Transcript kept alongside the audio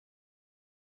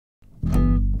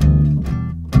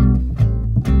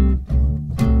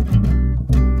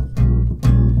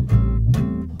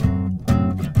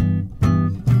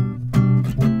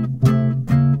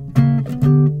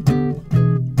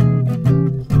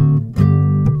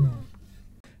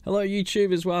Hello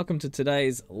YouTubers, welcome to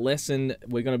today's lesson.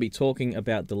 We're going to be talking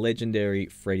about the legendary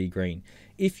Freddie Green.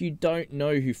 If you don't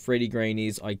know who Freddie Green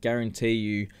is, I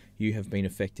guarantee you have been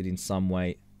affected in some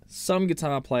way. Some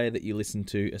guitar player that you listen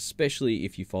to, especially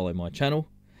if you follow my channel.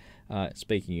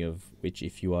 Speaking of which,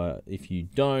 if you're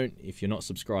not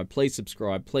subscribed, please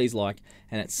subscribe, please like,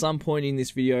 and at some point in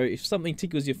this video, if something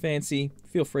tickles your fancy,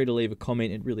 feel free to leave a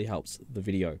comment. It really helps the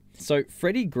video. So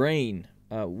Freddie Green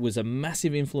was a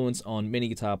massive influence on many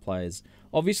guitar players.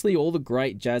 Obviously, all the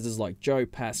great jazzers like Joe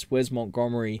Pass, Wes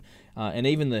Montgomery, and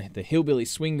even the hillbilly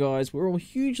swing guys were all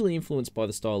hugely influenced by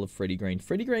the style of Freddie Green.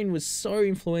 Freddie Green was so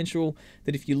influential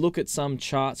that if you look at some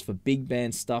charts for big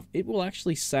band stuff, it will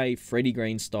actually say Freddie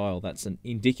Green style. That's an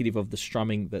indicative of the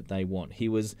strumming that they want. He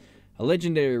was a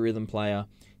legendary rhythm player.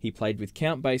 He played with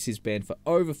Count Basie's band for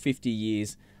over 50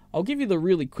 years. I'll give you the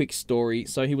really quick story.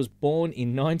 So he was born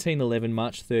in 1911,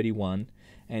 March 31,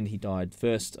 and he died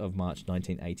 1st of March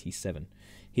 1987.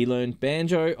 He learned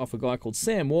banjo off a guy called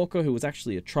Sam Walker, who was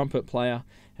actually a trumpet player,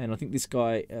 and I think this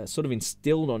guy sort of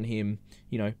instilled on him,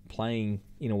 you know, playing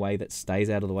in a way that stays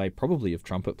out of the way probably of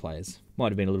trumpet players.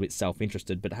 Might have been a little bit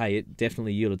self-interested, but hey, it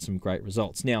definitely yielded some great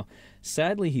results. Now,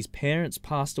 sadly, his parents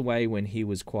passed away when he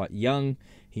was quite young.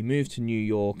 He moved to New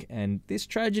York, and this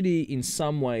tragedy in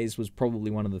some ways was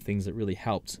probably one of the things that really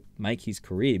helped make his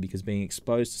career, because being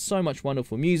exposed to so much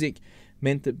wonderful music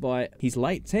meant that by his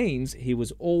late teens, he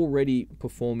was already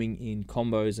performing in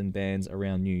combos and bands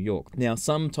around New York. Now,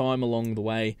 sometime along the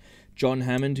way, John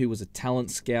Hammond, who was a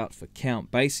talent scout for Count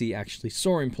Basie, actually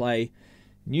saw him play,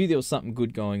 knew there was something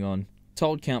good going on,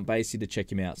 told Count Basie to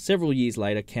check him out. Several years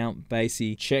later, Count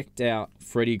Basie checked out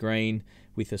Freddie Green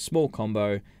with a small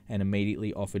combo and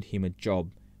immediately offered him a job.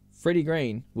 Freddie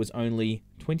Green was only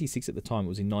 26 at the time. It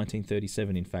was in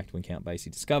 1937, in fact, when Count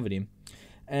Basie discovered him.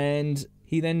 And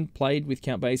he then played with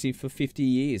Count Basie for 50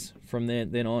 years from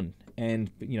then on,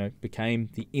 and, you know, became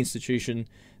the institution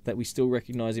that we still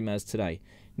recognize him as today.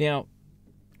 Now,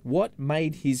 what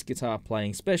made his guitar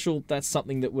playing special? That's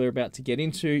something that we're about to get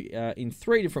into in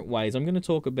 3 different ways. I'm going to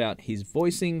talk about his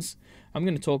voicings, I'm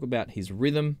going to talk about his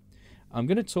rhythm, I'm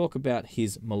going to talk about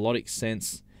his melodic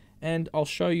sense, and I'll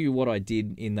show you what I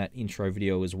did in that intro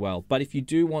video as well. But if you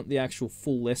do want the actual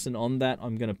full lesson on that,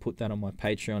 I'm going to put that on my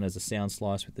Patreon as a sound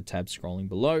slice with the tab scrolling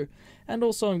below. And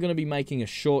also I'm going to be making a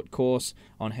short course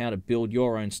on how to build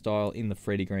your own style in the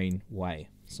Freddie Green way.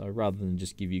 So rather than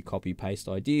just give you copy-paste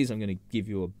ideas, I'm going to give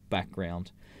you a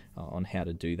background on how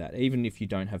to do that. Even if you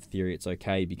don't have theory, it's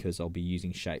okay, because I'll be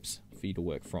using shapes for you to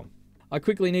work from. I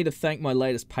quickly need to thank my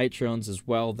latest Patreons as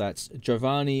well. That's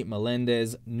Giovanni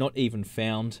Melendez, Not Even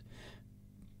Found,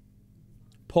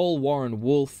 Paul Warren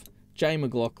Wolf, Jay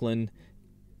McLaughlin,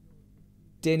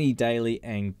 Denny Daly,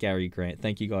 and Gary Grant.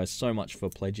 Thank you guys so much for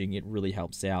pledging. It really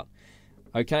helps out.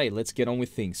 Okay, let's get on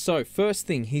with things. So first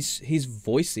thing, his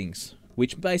voicings,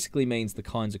 which basically means the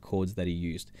kinds of chords that he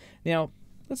used. Now,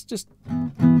 let's just...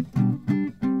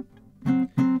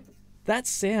 That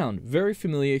sound, very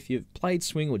familiar. If you've played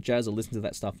swing or jazz or listened to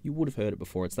that stuff, you would have heard it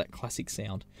before. It's that classic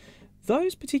sound.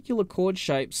 Those particular chord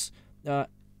shapes,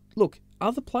 look,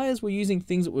 other players were using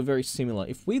things that were very similar.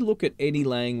 If we look at Eddie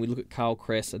Lang, we look at Carl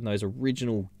Kress and those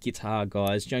original guitar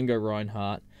guys, Django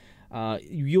Reinhardt,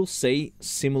 you'll see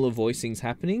similar voicings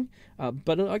happening.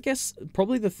 But I guess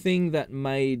probably the thing that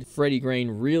made Freddie Green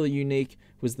really unique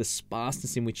was the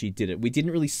sparseness in which he did it. We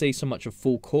didn't really see so much of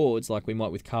full chords like we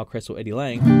might with Carl Kress or Eddie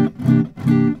Lang.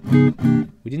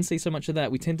 We didn't see so much of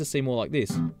that. We tend to see more like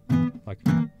this. Like...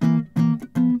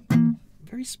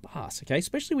 very sparse, okay?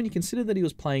 Especially when you consider that he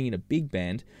was playing in a big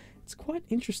band. It's quite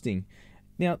interesting.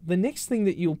 Now, the next thing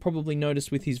that you'll probably notice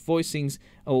with his voicings,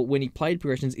 or when he played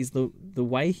progressions, is the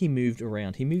way he moved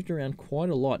around. He moved around quite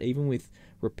a lot, even with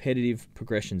repetitive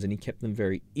progressions, and he kept them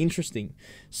very interesting.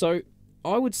 So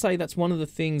I would say that's one of the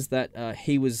things that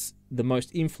he was the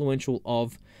most influential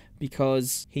of,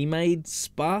 because he made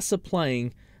sparser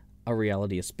playing a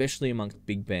reality, especially amongst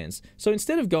big bands. So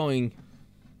instead of going...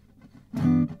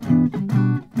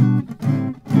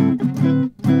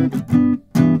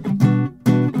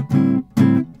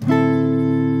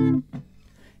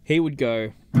 he would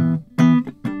go...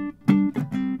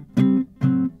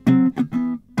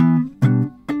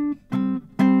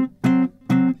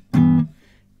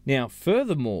 Now,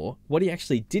 furthermore, what he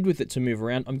actually did with it to move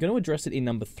around, I'm going to address it in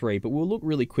number 3, but we'll look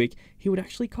really quick. He would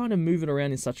actually kind of move it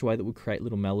around in such a way that would create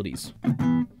little melodies.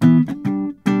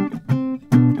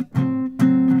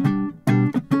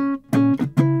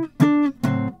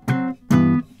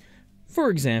 For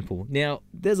example, now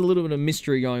there's a little bit of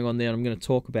mystery going on there, and I'm going to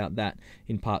talk about that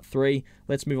in part 3.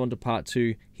 Let's move on to part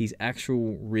 2, his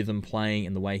actual rhythm playing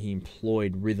and the way he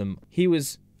employed rhythm. He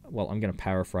was well, I'm going to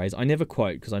paraphrase. I never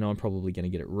quote because I know I'm probably going to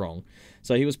get it wrong.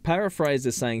 So he was paraphrased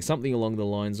as saying something along the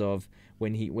lines of,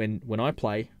 when I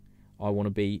play, I want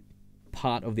to be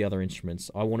part of the other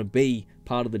instruments. I want to be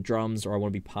part of the drums, or I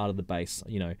want to be part of the bass.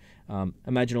 You know,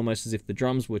 imagine almost as if the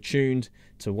drums were tuned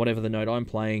to whatever the note I'm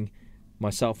playing,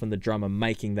 myself and the drummer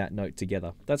making that note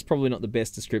together. That's probably not the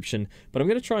best description, but I'm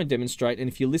going to try and demonstrate. And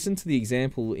if you listen to the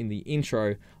example in the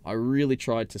intro, I really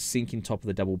tried to sink in top of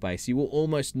the double bass. You will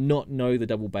almost not know the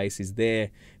double bass is there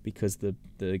because the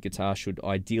guitar should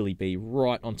ideally be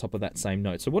right on top of that same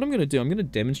note. So what I'm going to do, I'm going to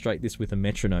demonstrate this with a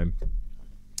metronome.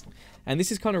 And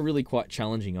this is kind of really quite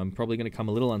challenging. I'm probably going to come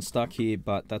a little unstuck here,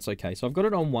 but that's okay. So I've got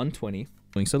it on 120.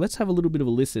 So let's have a little bit of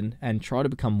a listen and try to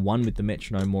become one with the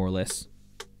metronome more or less.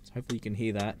 So hopefully you can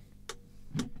hear that.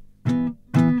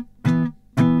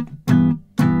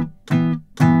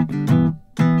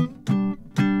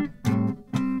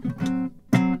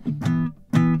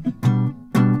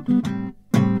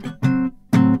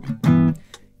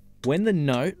 When the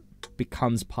note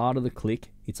becomes part of the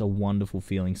click, it's a wonderful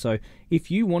feeling. So if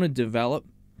you want to develop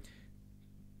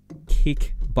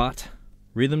kick butt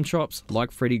rhythm chops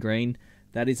like Freddie Green,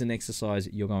 that is an exercise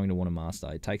you're going to want to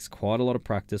master. It takes quite a lot of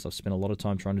practice. I've spent a lot of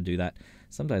time trying to do that.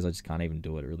 Some days I just can't even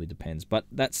do it. It really depends. But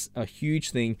that's a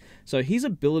huge thing. So his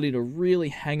ability to really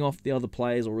hang off the other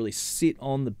players, or really sit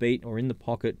on the beat or in the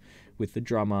pocket with the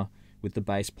drummer, with the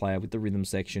bass player, with the rhythm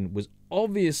section, was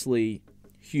obviously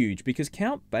huge, because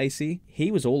Count Basie,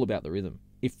 he was all about the rhythm.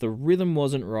 If the rhythm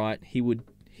wasn't right, he would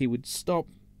stop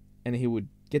and he would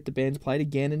get the bands played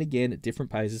again and again at different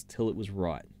paces till it was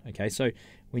right. Okay, so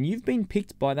when you've been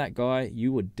picked by that guy,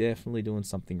 you were definitely doing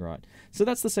something right. So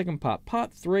that's the second part.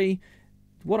 Part 3,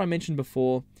 what I mentioned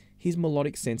before, his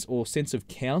melodic sense, or sense of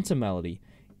counter melody.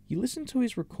 You listen to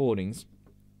his recordings,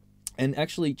 and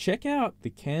actually check out the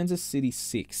Kansas City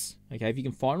 6. Okay, if you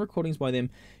can find recordings by them,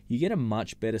 you get a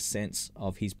much better sense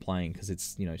of his playing, because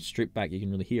it's, you know, stripped back, you can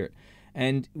really hear it.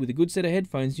 And with a good set of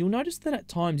headphones, you'll notice that at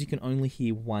times you can only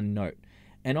hear one note.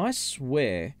 And I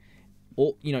swear,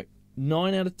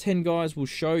 9 out of 10 guys will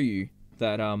show you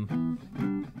that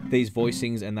these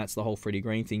voicings, and that's the whole Freddie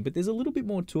Green thing. But there's a little bit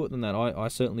more to it than that, I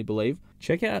certainly believe.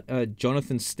 Check out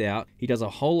Jonathan Stout. He does a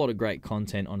whole lot of great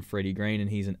content on Freddie Green, and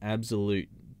he's an absolute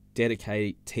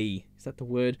dedicatee, is that the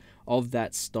word, of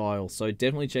that style. So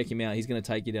definitely check him out. He's going to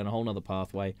take you down a whole nother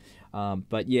pathway.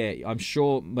 But yeah, I'm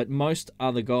sure, but most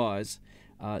other guys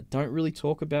don't really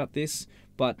talk about this,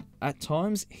 but at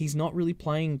times he's not really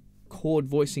playing chord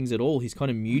voicings at all. He's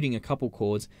kind of muting a couple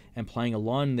chords and playing a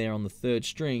line there on the 3rd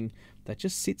string that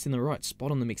just sits in the right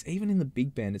spot on the mix. Even in the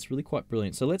big band, it's really quite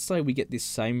brilliant. So let's say we get this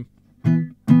same,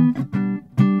 and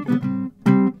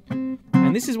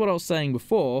this is what I was saying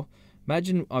before.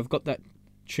 Imagine I've got that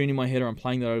tune in my head, or I'm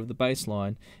playing that over the bass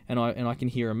line, and I can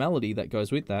hear a melody that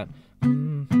goes with that.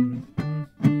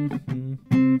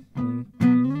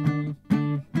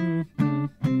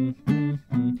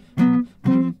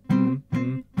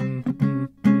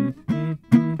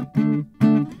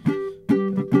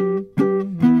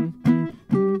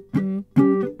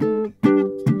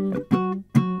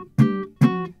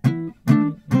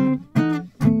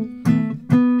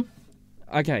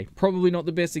 Okay, probably not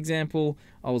the best example.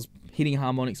 I was hitting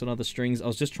harmonics on other strings. I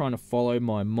was just trying to follow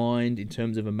my mind in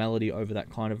terms of a melody over that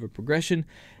kind of a progression.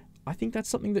 I think that's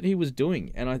something that he was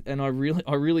doing, and I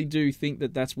really do think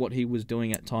that that's what he was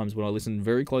doing at times when I listened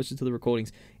very closely to the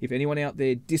recordings. If anyone out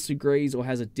there disagrees or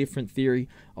has a different theory,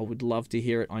 I would love to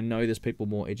hear it. I know there's people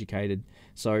more educated.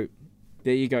 So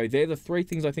there you go. They're the 3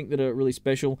 things I think that are really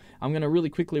special. I'm going to really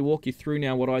quickly walk you through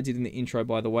now what I did in the intro,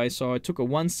 by the way. So I took a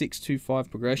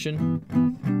 1-6-2-5 progression,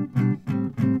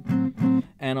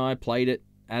 and I played it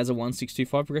as a 1-6-2-5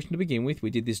 progression to begin with.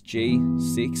 We did this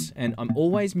G6, and I'm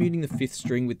always muting the 5th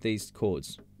string with these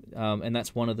chords. And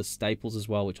that's one of the staples as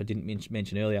well, which I didn't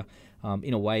mention earlier.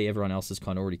 In a way, everyone else has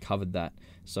kind of already covered that,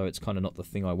 so it's kind of not the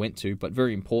thing I went to, but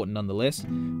very important nonetheless.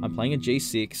 I'm playing a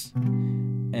G6,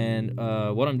 and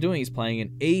what I'm doing is playing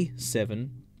an E7,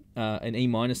 an E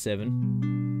minor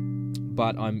 7,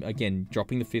 but I'm, again,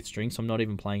 dropping the 5th string, so I'm not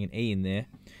even playing an E in there.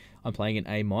 I'm playing an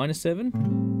A minor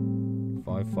 7,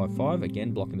 5-5-5,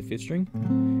 again blocking the 5th string,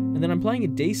 and then I'm playing a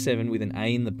D7 with an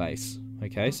A in the bass.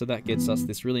 Okay, so that gets us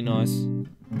this really nice.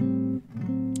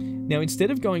 Now, instead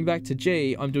of going back to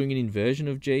G, I'm doing an inversion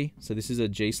of G. So this is a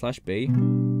G/B.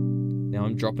 Now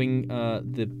I'm dropping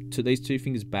these 2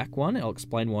 fingers back 1. I'll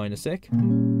explain why in a sec.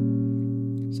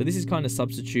 So this is kind of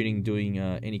substituting doing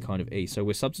any kind of E. So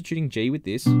we're substituting G with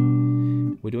this.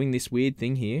 We're doing this weird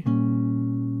thing here.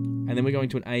 And then we're going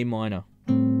to an A minor.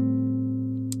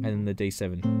 And then the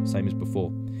D7, same as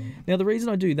before. Now the reason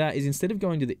I do that is instead of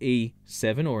going to the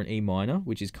E7 or an E minor,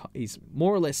 which is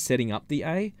more or less setting up the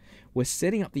A, we're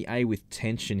setting up the A with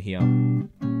tension here.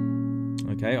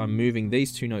 Okay, I'm moving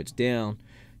these two notes down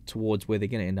towards where they're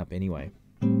going to end up anyway.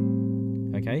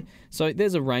 Okay, so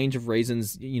there's a range of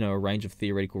reasons, a range of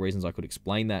theoretical reasons I could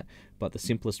explain that, but the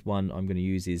simplest one I'm going to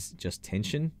use is just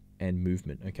tension and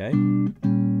movement, okay?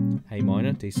 A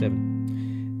minor,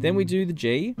 D7. Then we do the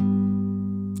G,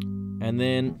 and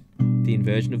then the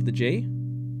inversion of the G,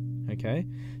 okay?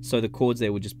 So the chords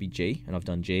there would just be G, and I've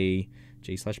done G,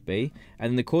 G/B, and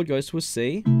then the chord goes to a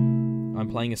C. I'm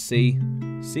playing a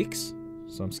C6,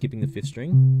 so I'm skipping the 5th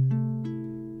string.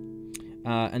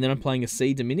 And then I'm playing a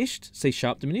C diminished, C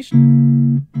sharp diminished,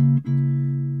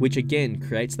 which again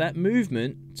creates that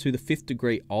movement to the 5th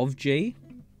degree of G.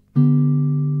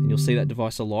 And you'll see that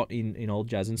device a lot in old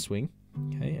jazz and swing,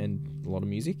 okay, and a lot of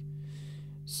music.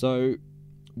 So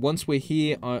once we're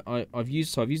here, I've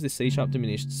used the C sharp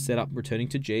diminished, set up returning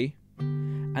to G,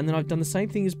 and then I've done the same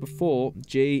thing as before,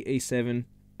 G, E7,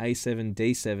 A7,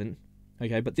 D7.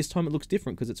 Okay, but this time it looks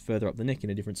different because it's further up the neck in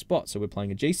a different spot. So we're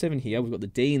playing a G7 here, we've got the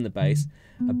D in the bass,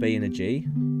 a B and a G,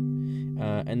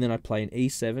 and then I play an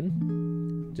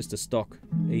E7, just a stock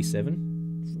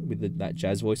E7 with that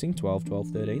jazz voicing, 12, 12,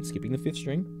 13, skipping the 5th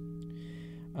string.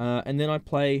 And then I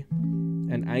play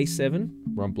an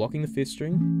A7, where I'm blocking the 5th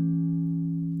string,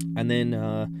 and then,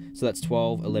 so that's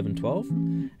 12, 11, 12,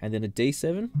 and then a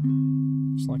D7,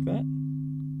 just like that.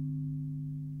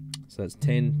 So that's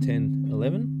 10, 10,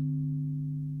 11.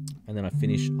 And then I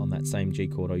finish on that same G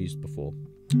chord I used before.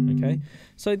 Okay,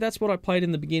 so that's what I played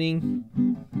in the beginning.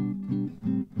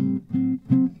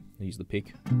 I use the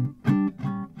pick.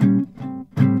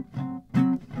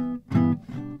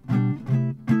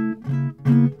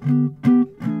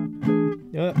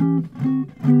 Yep.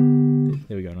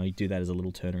 There we go, and I do that as a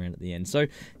little turnaround at the end. So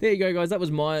there you go, guys. That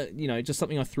was my, just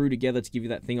something I threw together to give you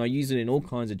that thing. I use it in all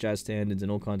kinds of jazz standards and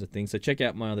all kinds of things. So check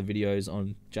out my other videos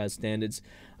on jazz standards.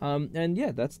 And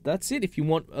yeah, that's it. If you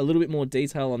want a little bit more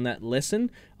detail on that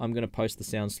lesson, I'm going to post the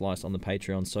sound slice on the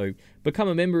Patreon. So become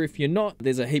a member if you're not.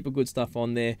 There's a heap of good stuff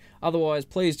on there. Otherwise,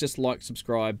 please just like,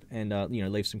 subscribe, and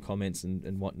leave some comments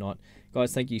and whatnot.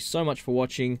 Guys, thank you so much for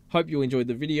watching. Hope you enjoyed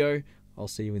the video. I'll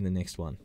see you in the next one.